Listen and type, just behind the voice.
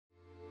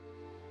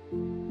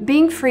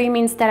Being free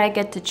means that I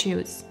get to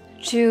choose.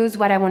 Choose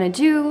what I want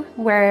to do,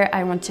 where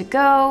I want to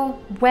go,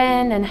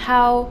 when and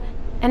how,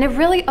 and it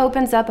really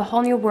opens up a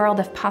whole new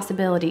world of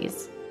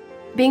possibilities.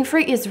 Being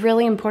free is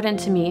really important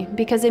to me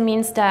because it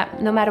means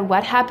that no matter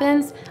what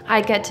happens,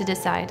 I get to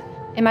decide.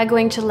 Am I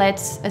going to let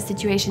a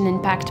situation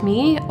impact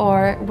me,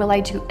 or will I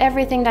do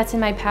everything that's in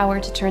my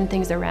power to turn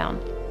things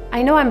around?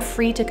 I know I'm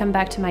free to come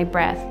back to my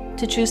breath,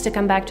 to choose to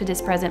come back to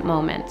this present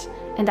moment,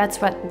 and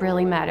that's what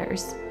really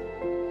matters.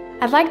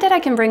 I like that I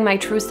can bring my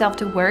true self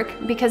to work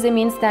because it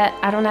means that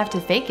I don't have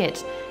to fake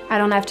it. I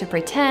don't have to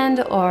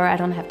pretend, or I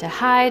don't have to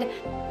hide.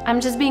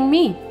 I'm just being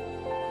me.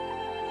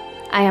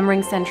 I am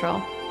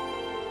RingCentral.